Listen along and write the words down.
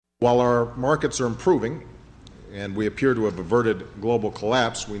While our markets are improving and we appear to have averted global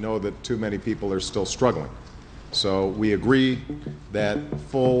collapse, we know that too many people are still struggling. So we agree that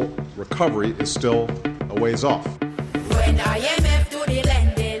full recovery is still a ways off. When IMF do the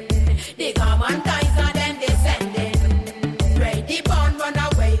lending, the common guys are them descending. Trade the bond, run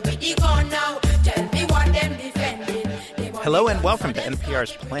away with the gun now. Tell me what them defending. Hello and welcome to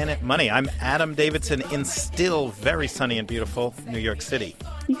NPR's Planet Money. I'm Adam Davidson in still very sunny and beautiful New York City.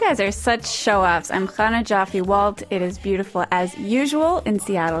 You guys are such show-offs. I'm Chana Joffe-Walt. It is beautiful as usual in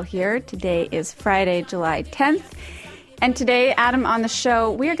Seattle here. Today is Friday, July 10th. And today, Adam, on the show,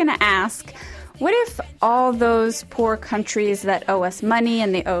 we are going to ask, what if all those poor countries that owe us money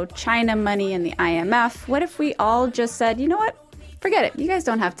and they owe China money and the IMF, what if we all just said, you know what, forget it. You guys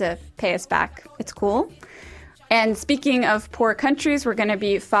don't have to pay us back. It's cool. And speaking of poor countries, we're going to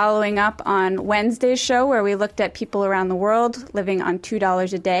be following up on Wednesday's show where we looked at people around the world living on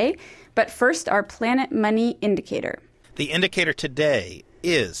 $2 a day. But first, our Planet Money indicator. The indicator today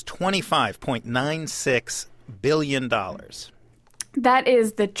is $25.96 billion. That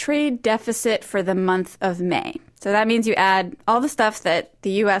is the trade deficit for the month of May. So that means you add all the stuff that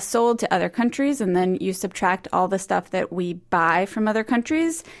the U.S. sold to other countries, and then you subtract all the stuff that we buy from other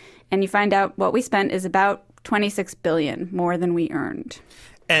countries, and you find out what we spent is about $26 billion, more than we earned.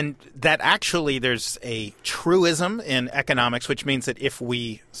 And that actually, there's a truism in economics, which means that if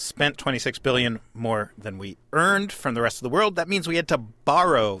we spent $26 billion more than we earned from the rest of the world, that means we had to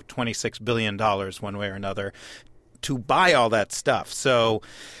borrow $26 billion one way or another to buy all that stuff. So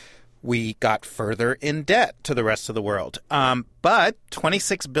we got further in debt to the rest of the world. But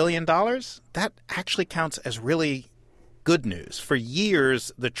 $26 billion, that actually counts as really good news. For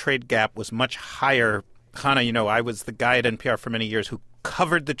years, the trade gap was much higher. Chana, you know, I was the guy at NPR for many years who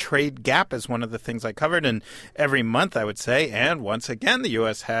covered the trade gap as one of the things I covered. And every month, I would say, and once again, the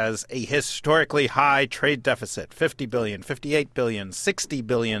U.S. has a historically high trade deficit, $50 billion, $58 billion, $60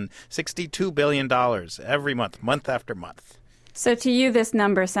 billion, $62 billion every month, month after month. So to you, this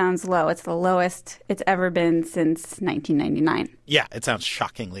number sounds low. It's the lowest it's ever been since 1999. Yeah, it sounds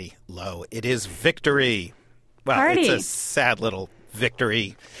shockingly low. It is victory. Well, Party. It's a sad little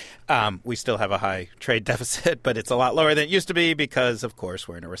victory. We still have a high trade deficit, but it's a lot lower than it used to be because, of course,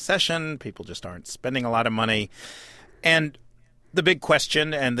 we're in a recession. People just aren't spending a lot of money. And the big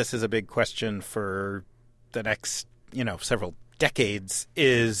question, and this is a big question for the next, several decades,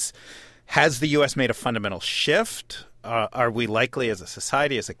 is has the U.S. made a fundamental shift? Are we likely as a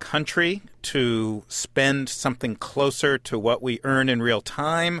society, as a country, to spend something closer to what we earn in real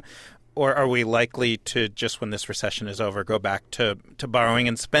time? Or are we likely to, just when this recession is over, go back to borrowing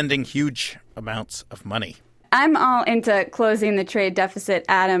and spending huge amounts of money? I'm all into closing the trade deficit,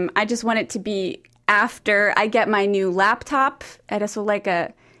 Adam. I just want it to be after I get my new laptop, and also like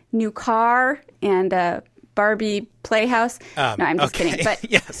a new car and a Barbie playhouse. No, I'm just kidding.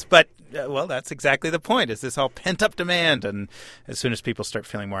 But yes, but well, that's exactly the point. Is this all pent-up demand? And as soon as people start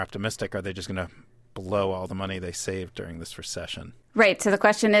feeling more optimistic, are they just going to blow all the money they saved during this recession? Right. So the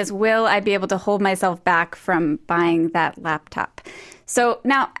question is, will I be able to hold myself back from buying that laptop? So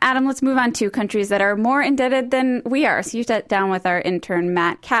now, Adam, let's move on to countries that are more indebted than we are. So you sat down with our intern,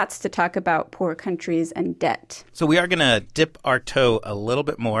 Matt Katz, to talk about poor countries and debt. So we are going to dip our toe a little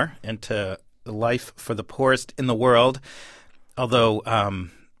bit more into life for the poorest in the world, although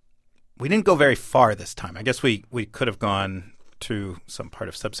we didn't go very far this time. I guess we could have gone to some part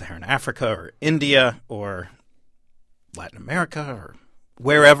of sub-Saharan Africa or India or Latin America or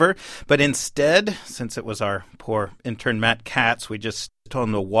wherever. But instead, since it was our poor intern Matt Katz, we just told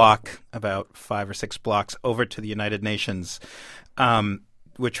him to walk about 5 or 6 blocks over to the United Nations,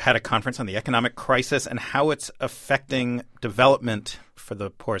 which had a conference on the economic crisis and how it's affecting development for the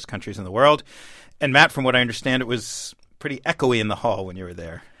poorest countries in the world. And Matt, from what I understand, it was pretty echoey in the hall when you were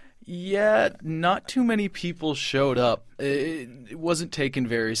there. Yeah, not too many people showed up. It wasn't taken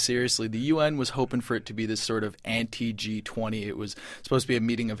very seriously. The UN was hoping for it to be this sort of anti-G20. It was supposed to be a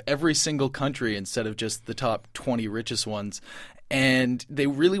meeting of every single country instead of just the top 20 richest ones. And they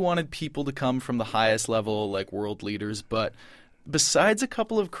really wanted people to come from the highest level, like world leaders. But besides a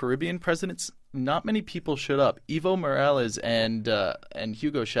couple of Caribbean presidents, not many people showed up. Evo Morales and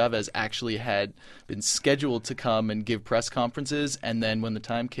Hugo Chavez actually had been scheduled to come and give press conferences, and then when the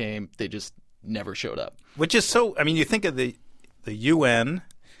time came, they just never showed up. Which is so, I mean, you think of the UN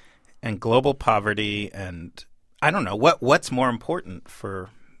and global poverty, and I don't know, what's more important for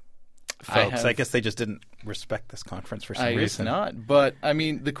folks? I guess they just didn't respect this conference for some reason. I guess not. But, I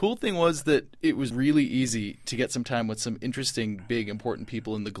mean, the cool thing was that it was really easy to get some time with some interesting, big, important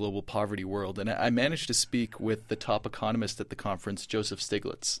people in the global poverty world. And I managed to speak with the top economist at the conference, Joseph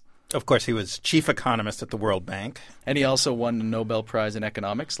Stiglitz. Of course, he was chief economist at the World Bank. And he also won the Nobel Prize in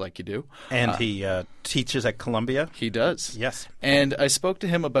economics, like you do. And he teaches at Columbia. He does. Yes. And I spoke to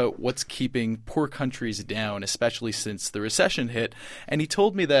him about what's keeping poor countries down, especially since the recession hit. And he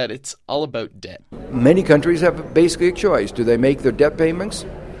told me that it's all about debt. Many countries have basically a choice. Do they make their debt payments,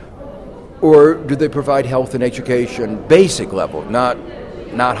 or do they provide health and education basic level, not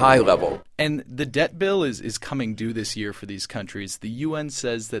high level? And the debt bill is coming due this year for these countries. The UN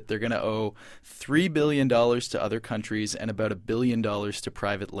says that they're going to owe $3 billion to other countries and about $1 billion to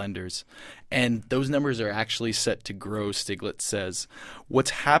private lenders. And those numbers are actually set to grow, Stiglitz says.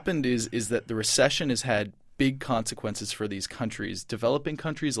 What's happened is that the recession has had big consequences for these countries. Developing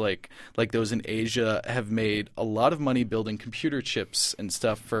countries like those in Asia have made a lot of money building computer chips and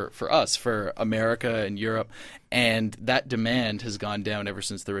stuff for us, for America and Europe, and that demand has gone down ever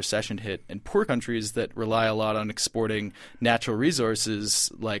since the recession hit. And poor countries that rely a lot on exporting natural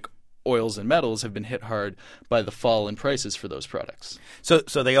resources like oils and metals have been hit hard by the fall in prices for those products. So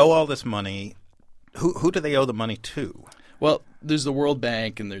they owe all this money. Who do they owe the money to? Well, there's the World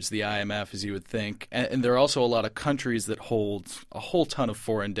Bank and there's the IMF, as you would think. And there are also a lot of countries that hold a whole ton of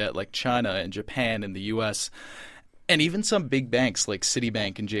foreign debt, like China and Japan and the U.S., and even some big banks like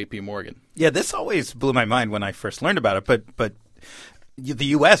Citibank and J.P. Morgan. Yeah, this always blew my mind when I first learned about it. But the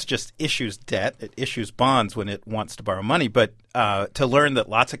U.S. just issues debt. It issues bonds when it wants to borrow money. But to learn that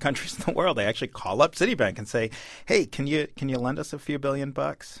lots of countries in the world, they actually call up Citibank and say, hey, can you lend us a few $billion?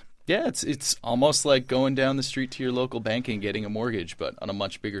 Yeah, it's almost like going down the street to your local bank and getting a mortgage, but on a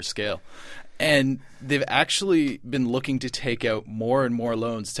much bigger scale. And they've actually been looking to take out more and more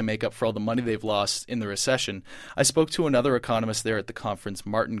loans to make up for all the money they've lost in the recession. I spoke to another economist there at the conference,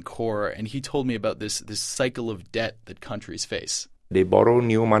 Martin Corr, and he told me about this cycle of debt that countries face. They borrow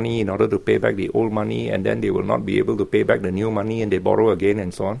new money in order to pay back the old money, and then they will not be able to pay back the new money, and they borrow again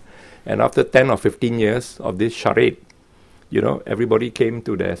and so on. And after 10 or 15 years of this charade, everybody came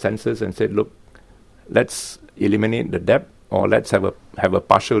to their senses and said, look, let's eliminate the debt, or let's have a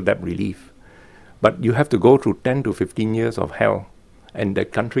partial debt relief. But you have to go through 10 to 15 years of hell, and the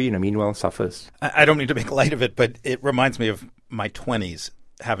country in the meanwhile suffers. I don't mean to make light of it, but it reminds me of my 20s,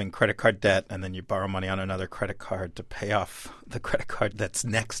 having credit card debt, and then you borrow money on another credit card to pay off the credit card that's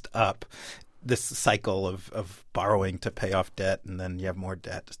next up. This cycle of borrowing to pay off debt, and then you have more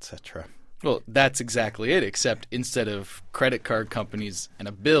debt, etc. Well, that's exactly it, except instead of credit card companies and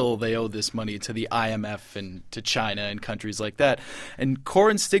a bill, they owe this money to the IMF and to China and countries like that. And Corr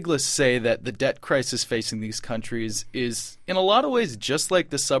and Stiglitz say that the debt crisis facing these countries is, in a lot of ways, just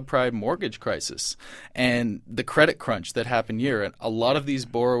like the subprime mortgage crisis and the credit crunch that happened here. And a lot of these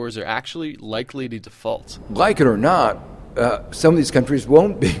borrowers are actually likely to default. Like it or not, some of these countries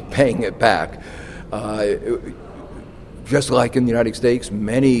won't be paying it back. Just like in the United States,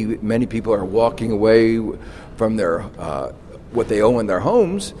 many people are walking away from their what they owe in their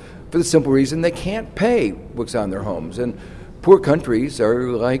homes for the simple reason they can't pay what's on their homes. And poor countries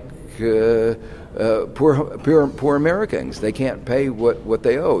are like poor Americans. They can't pay what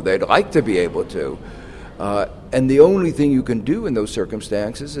they owe. They'd like to be able to. And the only thing you can do in those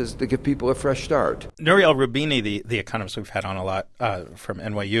circumstances is to give people a fresh start. Nouriel Roubini, the economist we've had on a lot from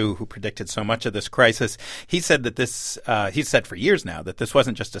NYU, who predicted so much of this crisis, he said that he's said for years now that this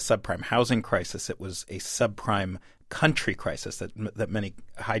wasn't just a subprime housing crisis, it was a subprime country crisis, that many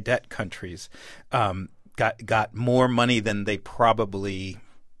high-debt countries got more money than they probably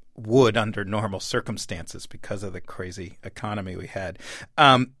would under normal circumstances because of the crazy economy we had.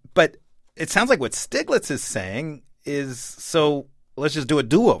 But it sounds like what Stiglitz is saying is, so let's just do a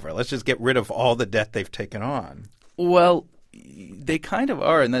do-over. Let's just get rid of all the debt they've taken on. Well, they kind of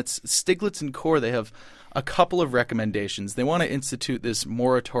are, and that's Stiglitz and Corr. They have a couple of recommendations. They want to institute this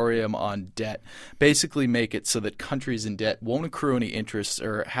moratorium on debt, basically make it so that countries in debt won't accrue any interest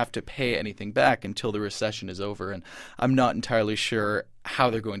or have to pay anything back until the recession is over. And I'm not entirely sure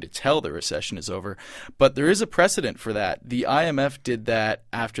how they're going to tell the recession is over, but there is a precedent for that. The IMF did that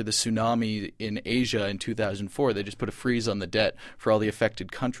after the tsunami in Asia in 2004. They just put a freeze on the debt for all the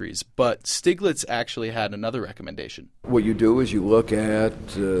affected countries. But Stiglitz actually had another recommendation. What you do is you look at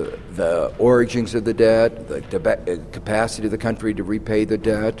the origins of the debt, the capacity of the country to repay the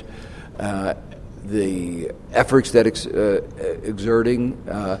debt, the efforts that exerting,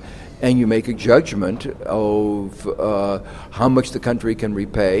 and you make a judgment of how much the country can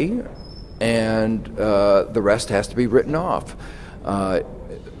repay, and the rest has to be written off.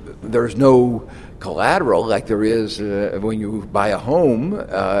 There's no collateral like there is when you buy a home.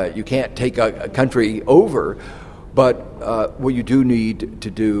 You can't take a country over But what you do need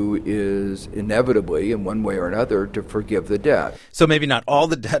to do is inevitably, in one way or another, to forgive the debt. So maybe not all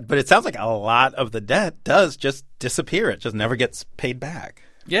the debt, but it sounds like a lot of the debt does just disappear. It just never gets paid back.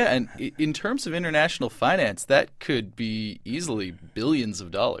 Yeah, and in terms of international finance, that could be easily billions of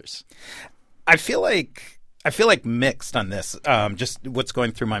dollars. I feel like mixed on this. Just what's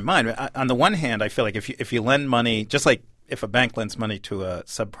going through my mind. On the one hand, I feel like if you lend money, just like if a bank lends money to a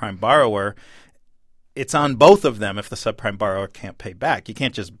subprime borrower, it's on both of them if the subprime borrower can't pay back. You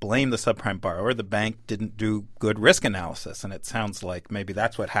can't just blame the subprime borrower. The bank didn't do good risk analysis, and it sounds like maybe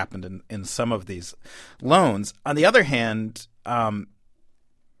that's what happened in some of these loans. On the other hand,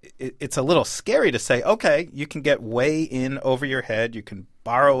 it's a little scary to say, okay, you can get way in over your head, you can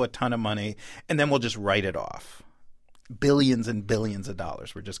borrow a ton of money, and then we'll just write it off. Billions and billions of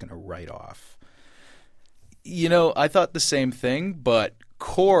dollars we're just going to write off. You know, I thought the same thing, but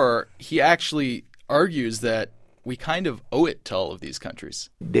Core, he actually argues that we kind of owe it to all of these countries.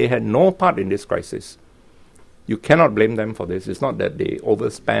 They had no part in this crisis. You cannot blame them for this. It's not that they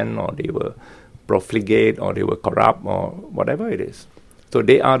overspent or they were profligate or they were corrupt or whatever it is. So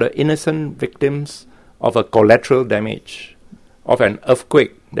they are the innocent victims of a collateral damage of an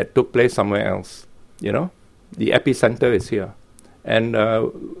earthquake that took place somewhere else. You know, the epicenter is here. And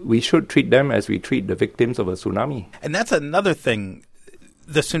we should treat them as we treat the victims of a tsunami. And that's another thing.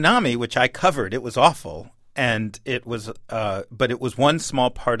 The tsunami, which I covered, it was awful, and it was, but it was one small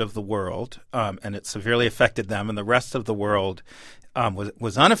part of the world, and it severely affected them, and the rest of the world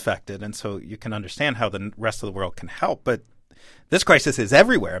was unaffected, and so you can understand how the rest of the world can help. But this crisis is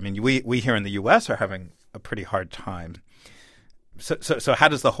everywhere. I mean, we here in the U.S. are having a pretty hard time. So how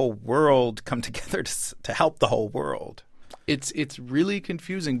does the whole world come together to help the whole world? It's really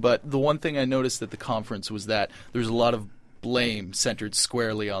confusing, but the one thing I noticed at the conference was that there's a lot of blame centered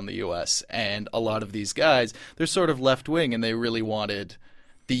squarely on the U.S. And a lot of these guys, they're sort of left-wing, and they really wanted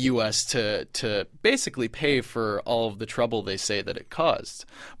the U.S. to basically pay for all of the trouble they say that it caused.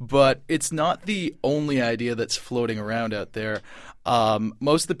 But it's not the only idea that's floating around out there.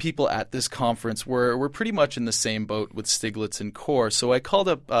 Most of the people at this conference were pretty much in the same boat with Stiglitz and Core. So I called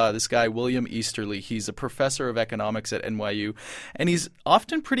up this guy, William Easterly. He's a professor of economics at NYU, and he's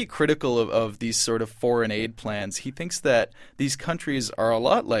often pretty critical of these sort of foreign aid plans. He thinks that these countries are a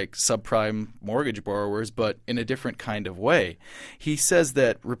lot like subprime mortgage borrowers, but in a different kind of way. He says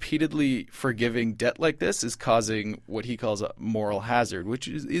that repeatedly forgiving debt like this is causing what he calls a moral hazard, which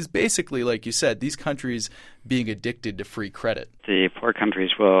is basically, like you said, these countries being addicted to free credit. The poor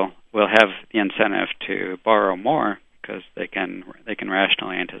countries will have the incentive to borrow more because they can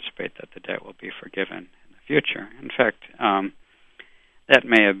rationally anticipate that the debt will be forgiven in the future. In fact, that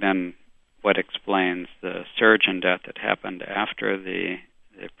may have been what explains the surge in debt that happened after the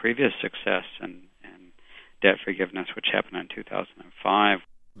previous success in debt forgiveness, which happened in 2005.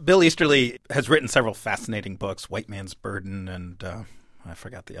 Bill Easterly has written several fascinating books, White Man's Burden and I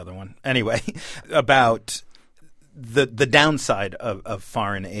forgot the other one. Anyway, about the downside of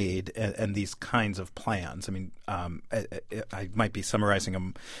foreign aid and these kinds of plans. I mean, I might be summarizing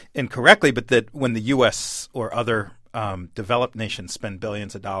them incorrectly, but that when the U.S. or other developed nations spend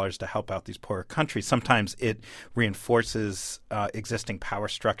billions of dollars to help out these poorer countries, sometimes it reinforces existing power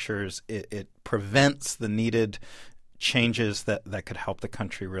structures. It prevents the needed changes that could help the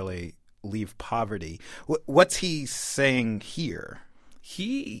country really leave poverty. What's he saying here?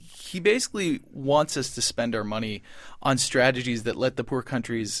 He basically wants us to spend our money on strategies that let the poor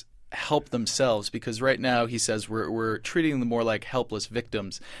countries help themselves, because right now he says we're treating them more like helpless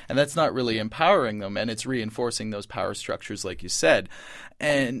victims, and that's not really empowering them, and it's reinforcing those power structures like you said.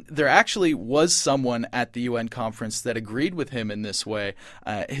 And there actually was someone at the UN conference that agreed with him in this way.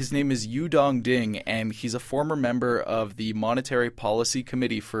 His name is Yu Dongding, and he's a former member of the Monetary Policy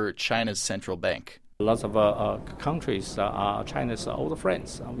Committee for China's central bank. Lots of countries are China's old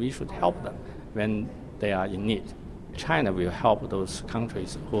friends. We should help them when they are in need. China will help those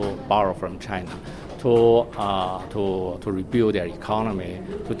countries who borrow from China to rebuild their economy,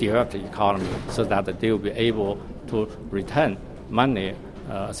 to develop the economy, so that they will be able to return money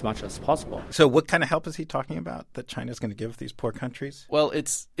as much as possible. So what kind of help is he talking about that China is going to give these poor countries? Well,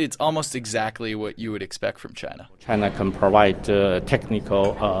 it's almost exactly what you would expect from China. China can provide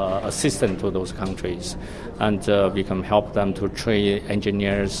technical assistance to those countries, and we can help them to train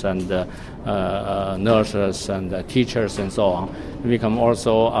engineers and nurses and teachers and so on. We can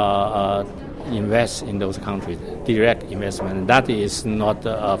also invest in those countries, direct investment. That is not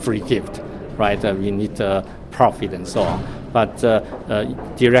a free gift, right? We need profit and so on. But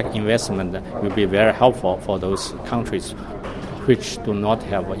direct investment will be very helpful for those countries which do not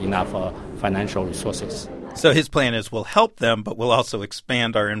have enough financial resources. So his plan is we'll help them, but we'll also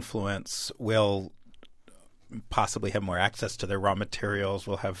expand our influence. We'll possibly have more access to their raw materials.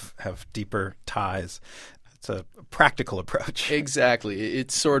 We'll have deeper ties. It's a practical approach. Exactly. It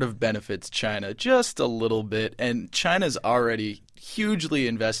sort of benefits China just a little bit, and China's already hugely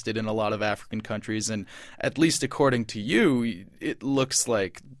invested in a lot of African countries, and at least according to you, it looks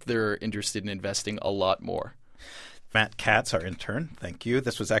like they're interested in investing a lot more. Matt Katz, our intern, thank you.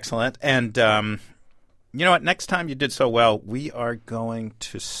 This was excellent. And you know what? Next time you did so well, we are going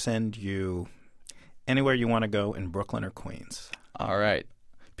to send you anywhere you want to go in Brooklyn or Queens. All right.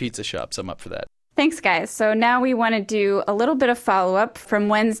 Pizza shops, I'm up for that. Thanks, guys. So now we want to do a little bit of follow-up from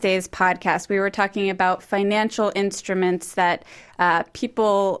Wednesday's podcast. We were talking about financial instruments that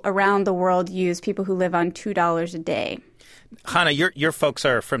people around the world use, people who live on $2 a day. Hannah, your folks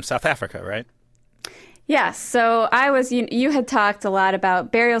are from South Africa, right? Yes. So you had talked a lot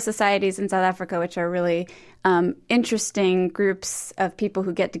about burial societies in South Africa, which are really interesting groups of people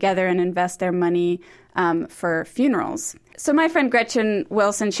who get together and invest their money for funerals. So my friend Gretchen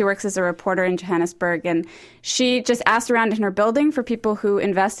Wilson, she works as a reporter in Johannesburg, and she just asked around in her building for people who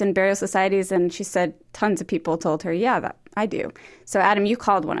invest in burial societies, and she said tons of people told her, yeah, that I do. So Adam, you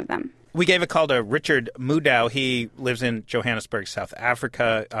called one of them. We gave a call to Richard Mudau. He lives in Johannesburg, South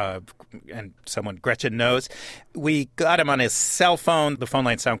Africa, and someone Gretchen knows. We got him on his cell phone. The phone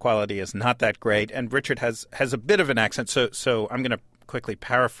line sound quality is not that great, and Richard has a bit of an accent, so I'm going to quickly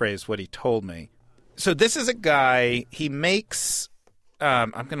paraphrase what he told me. So this is a guy, he makes,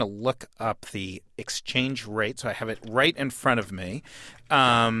 I'm going to look up the exchange rate, so I have it right in front of me.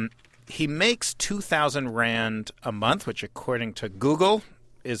 He makes 2,000 Rand a month, which according to Google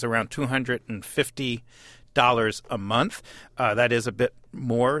is around $250 a month. That is a bit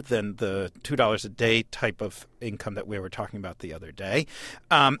more than the $2 a day type of income that we were talking about the other day.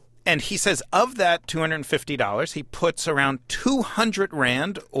 And he says of that $250, he puts around 200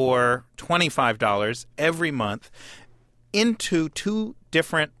 Rand or $25 every month into two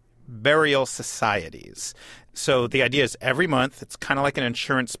different burial societies. So the idea is every month, it's kind of like an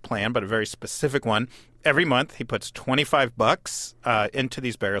insurance plan, but a very specific one. Every month, he puts $25 into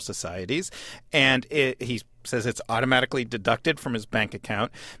these burial societies, and he says it's automatically deducted from his bank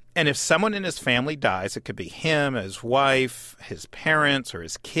account. And if someone in his family dies, it could be him, his wife, his parents, or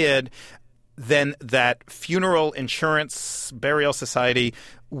his kid, then that funeral insurance burial society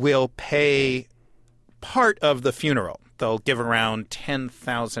will pay part of the funeral. They'll give around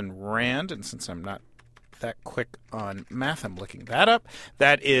 10,000 Rand, and since I'm not that quick on math, I'm looking that up.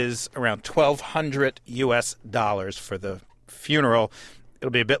 That is around $1,200 for the funeral.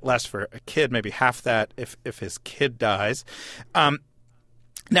 It'll be a bit less for a kid, maybe half that if his kid dies.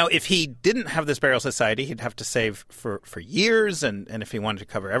 Now, if he didn't have this burial society, he'd have to save for years, and if he wanted to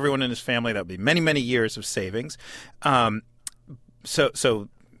cover everyone in his family, that would be many, many years of savings. So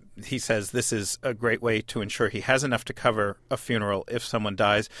he says this is a great way to ensure he has enough to cover a funeral if someone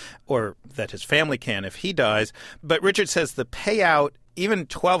dies, or that his family can if he dies. But Richard says the payout, even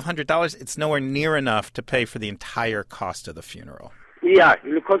 $1,200, it's nowhere near enough to pay for the entire cost of the funeral. Yeah, it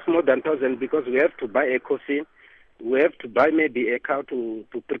will cost more than 1,000 because we have to buy a cuisine. We have to buy maybe a cow to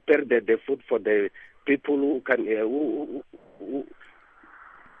prepare the food for the people who can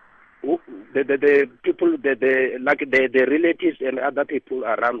the people like the relatives and other people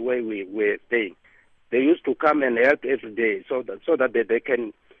around where we were staying. They used to come and help every day so that they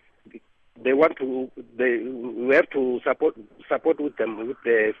can. We have to support with them with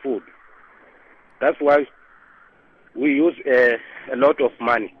the food. That's why we use a lot of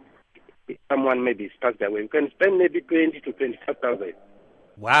money. If someone maybe is passed away, we can spend maybe 20 to 25,000.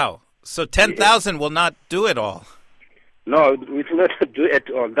 Wow! So 10,000 will not do it all. No, we do not do it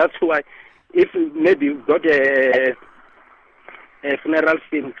all. That's why, if maybe you got a funeral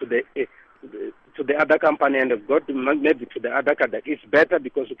scheme to the other company and have got maybe to the other company, it's better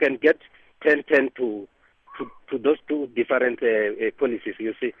because you can get 10 to those two different policies.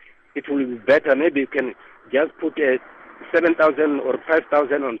 You see, it will be better. Maybe you can just put 7,000 or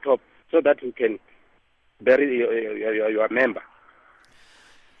 5,000 on top so that you can bury your member.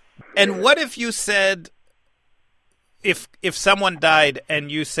 And what if you said, if someone died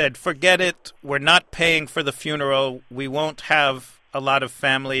and you said, forget it, we're not paying for the funeral, we won't have a lot of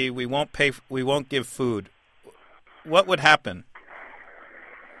family, we won't give food, what would happen?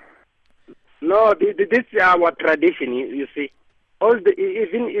 No, this is our tradition, you see.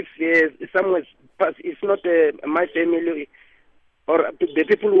 Even if someone passed, it's not my family or the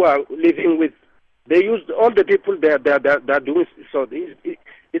people who are living with, they use all the people they are doing, so it's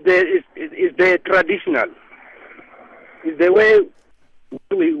the traditional. It's the way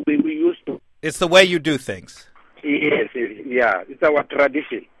we used to It's the way you do things. Yes, yeah. It's our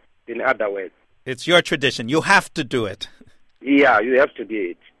tradition, in other words. It's your tradition. You have to do it. Yeah, you have to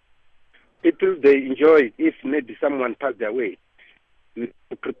do it. People, they enjoy it if maybe someone passed away. You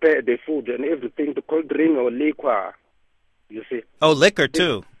prepare the food and everything, the cold drink or liquor, you see. Oh, liquor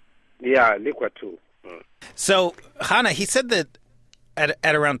too. Yeah, liquor too. So, Hannah, he said that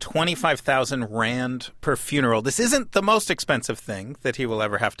at around 25,000 Rand per funeral, this isn't the most expensive thing that he will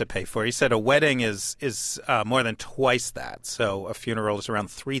ever have to pay for. He said a wedding is more than twice that. So a funeral is around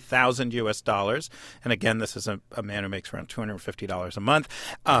 $3,000 US. And again, this is a man who makes around $250 a month.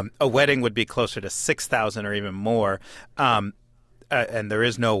 A wedding would be closer to 6,000 or even more. And there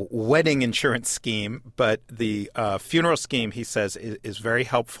is no wedding insurance scheme, but the funeral scheme, he says, is very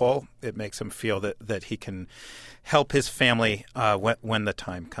helpful. It makes him feel that he can help his family when the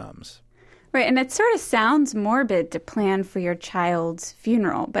time comes. Right, and it sort of sounds morbid to plan for your child's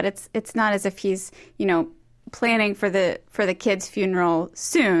funeral, but it's not as if he's, planning for the kid's funeral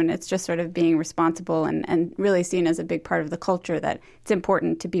soon. It's just sort of being responsible and really seen as a big part of the culture that it's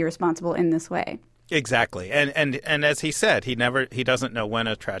important to be responsible in this way. Exactly. And as he said, he doesn't know when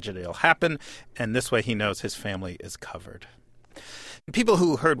a tragedy will happen, and this way he knows his family is covered. People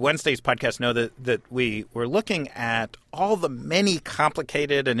who heard Wednesday's podcast know that we were looking at all the many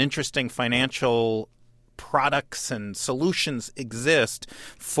complicated and interesting financial products and solutions exist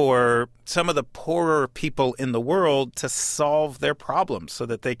for some of the poorer people in the world to solve their problems so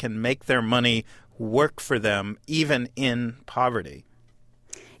that they can make their money work for them even in poverty.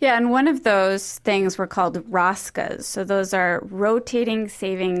 Yeah, and one of those things were called ROSCAs. So those are rotating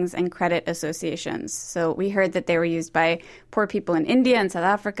savings and credit associations. So we heard that they were used by poor people in India and South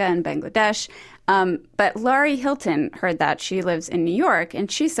Africa and Bangladesh. But Laurie Hilton heard that. She lives in New York,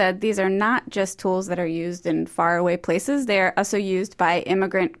 and she said these are not just tools that are used in faraway places. They are also used by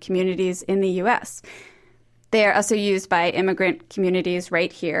immigrant communities in the U.S. They are also used by immigrant communities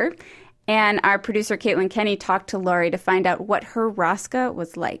right here. And our producer, Caitlin Kenny, talked to Laurie to find out what her ROSCA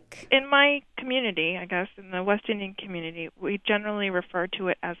was like. In my community, I guess, in the West Indian community, we generally refer to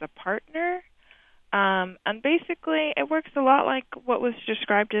it as a partner. And basically, it works a lot like what was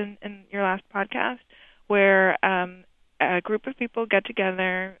described in your last podcast, where a group of people get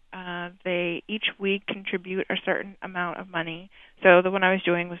together. They each week contribute a certain amount of money. So the one I was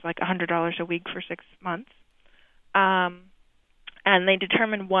doing was like $100 a week for 6 months. And they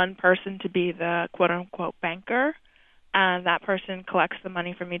determine one person to be the quote-unquote banker, and that person collects the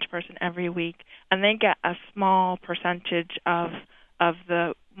money from each person every week, and they get a small percentage of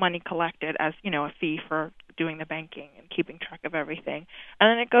the money collected as, a fee for doing the banking and keeping track of everything. And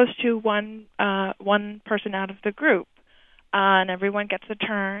then it goes to one person out of the group, and everyone gets a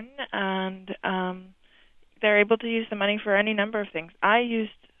turn, and they're able to use the money for any number of things. I used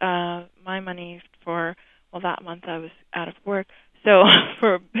my money for, that month I was out of work, so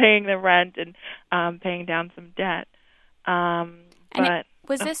for paying the rent and paying down some debt.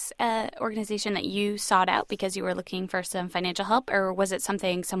 Was this an organization that you sought out because you were looking for some financial help, or was it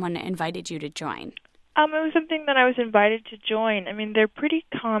something someone invited you to join? It was something that I was invited to join. I mean, they're pretty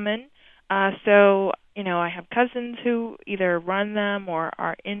common. So, I have cousins who either run them or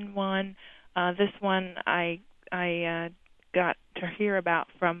are in one. This one I got to hear about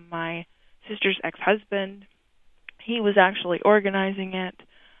from my sister's ex-husband. He was actually organizing it,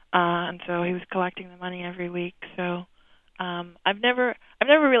 and so he was collecting the money every week. So I've never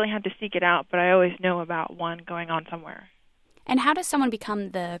really had to seek it out, but I always know about one going on somewhere. And how does someone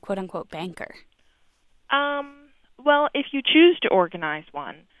become the quote-unquote banker? Well, if you choose to organize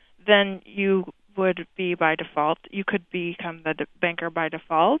one, then you would be by default. You could become the banker by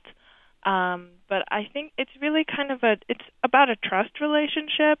default. But I think it's really it's about a trust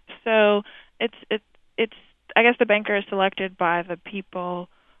relationship. So it's I guess the banker is selected by the people,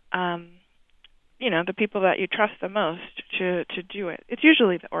 the people that you trust the most to do it. It's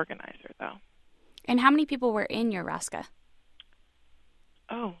usually the organizer, though. And how many people were in your ROSCA?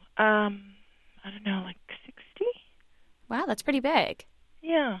 Oh, I don't know, like 60? Wow, that's pretty big.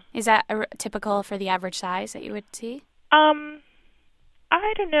 Yeah. Is that typical for the average size that you would see?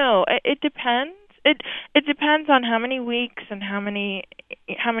 I don't know. It depends. It depends on how many weeks and how many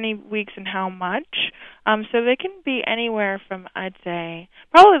weeks and how much. So they can be anywhere from, I'd say,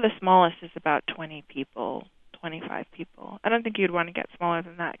 probably the smallest is about 20 people, 25 people. I don't think you'd want to get smaller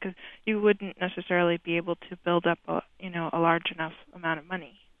than that because you wouldn't necessarily be able to build up a large enough amount of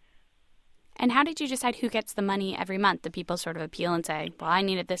money. And how did you decide who gets the money every month? Do people sort of appeal and say, well, I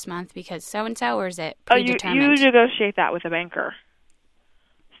need it this month because so-and-so, or is it predetermined? You negotiate that with a banker.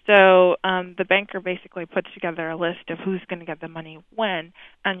 So the banker basically puts together a list of who's going to get the money when,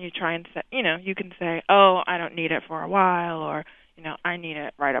 and you try and say, you can say, oh, I don't need it for a while, or, I need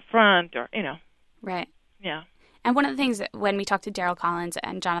it right up front, or, Right. Yeah. And one of the things that when we talked to Daryl Collins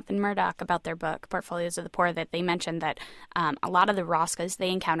and Jonathan Murdoch about their book, Portfolios of the Poor, that they mentioned that a lot of the Roscas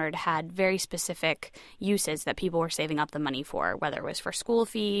they encountered had very specific uses that people were saving up the money for, whether it was for school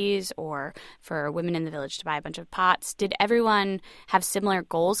fees or for women in the village to buy a bunch of pots. Did everyone have similar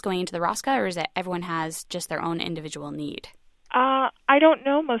goals going into the Rosca, or is it everyone has just their own individual need? I don't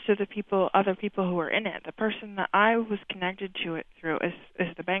know most of the other people who were in it. The person that I was connected to it through is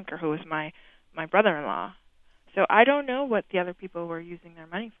the banker, who was my brother-in-law. So I don't know what the other people were using their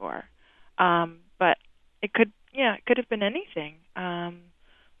money for, but it could have been anything.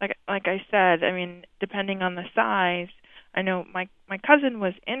 Like I said, I mean, depending on the size. I know my cousin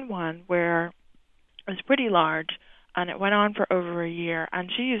was in one where it was pretty large, and it went on for over a year,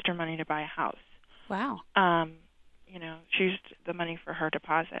 and she used her money to buy a house. Wow. She used the money for her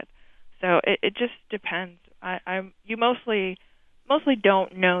deposit. So it just depends. You mostly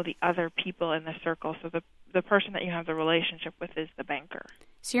don't know the other people in the circle, so the person that you have the relationship with is the banker.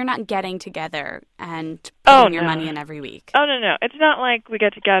 So you're not getting together and putting your money in every week? Oh, no. It's not like we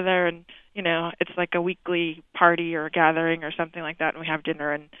get together and, it's like a weekly party or a gathering or something like that, and we have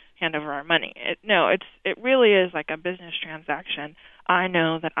dinner and hand over our money. It really is like a business transaction. I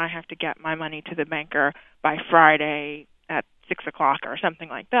know that I have to get my money to the banker by Friday at 6 o'clock or something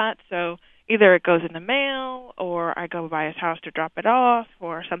like that, so either it goes in the mail or I go by his house to drop it off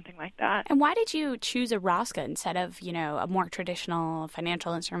or something like that. And why did you choose a Rosca instead of, a more traditional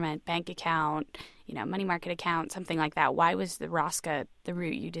financial instrument, bank account, money market account, something like that? Why was the Rosca the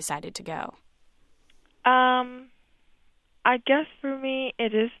route you decided to go? I guess for me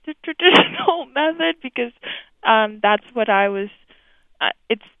it is the traditional method because that's what I was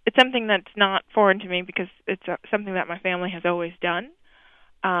it's something that's not foreign to me because it's something that my family has always done.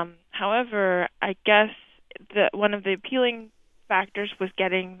 However, I guess one of the appealing factors was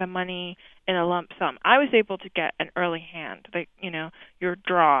getting the money in a lump sum. I was able to get an early hand, your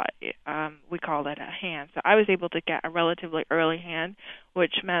draw, we called it a hand. So I was able to get a relatively early hand,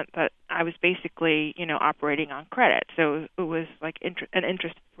 which meant that I was basically, operating on credit. So it was like an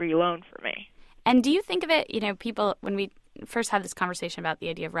interest-free loan for me. And do you think of it, people, when we first had this conversation about the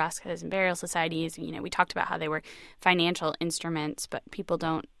idea of Roscas and burial societies, we talked about how they were financial instruments, but people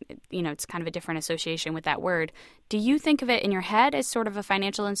don't, it's kind of a different association with that word. Do you think of it in your head as sort of a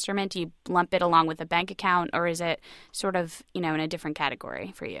financial instrument? Do you lump it along with a bank account, or is it sort of, in a different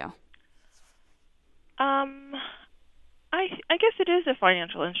category for you? I guess it is a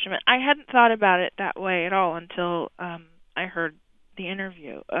financial instrument. I hadn't thought about it that way at all until I heard the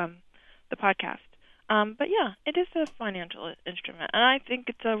interview, the podcast. But yeah, it is a financial instrument, and I think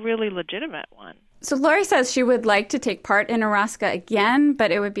it's a really legitimate one. So Lori says she would like to take part in a Rosca again,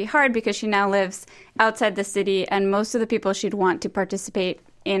 but it would be hard because she now lives outside the city, and most of the people she'd want to participate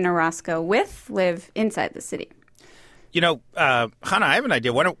in a Rosca with live inside the city. Hannah, I have an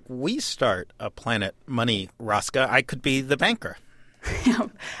idea. Why don't we start a Planet Money Rosca? I could be the banker.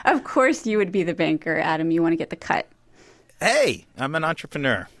 Of course you would be the banker, Adam. You want to get the cut. Hey, I'm an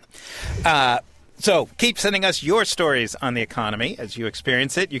entrepreneur. So keep sending us your stories on the economy as you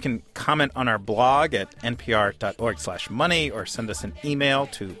experience it. You can comment on our blog at npr.org/money or send us an email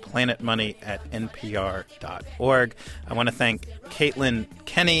to planetmoney@npr.org. I want to thank Caitlin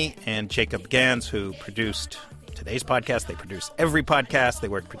Kenny and Jacob Gans, who produced today's podcast. They produce every podcast. They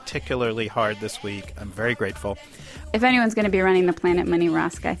worked particularly hard this week. I'm very grateful. If anyone's going to be running the Planet Money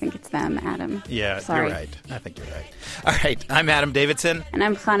Rosca, I think it's them, Adam. Yeah, Sorry. You're right. I think you're right. All right, I'm Adam Davidson. And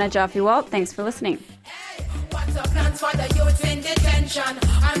I'm Chana Joffe-Walt. Thanks for listening. What's the plans for the youth in detention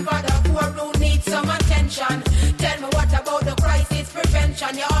and for the poor who need some attention? Tell me what about the crisis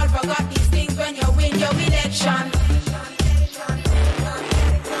prevention? You all forgot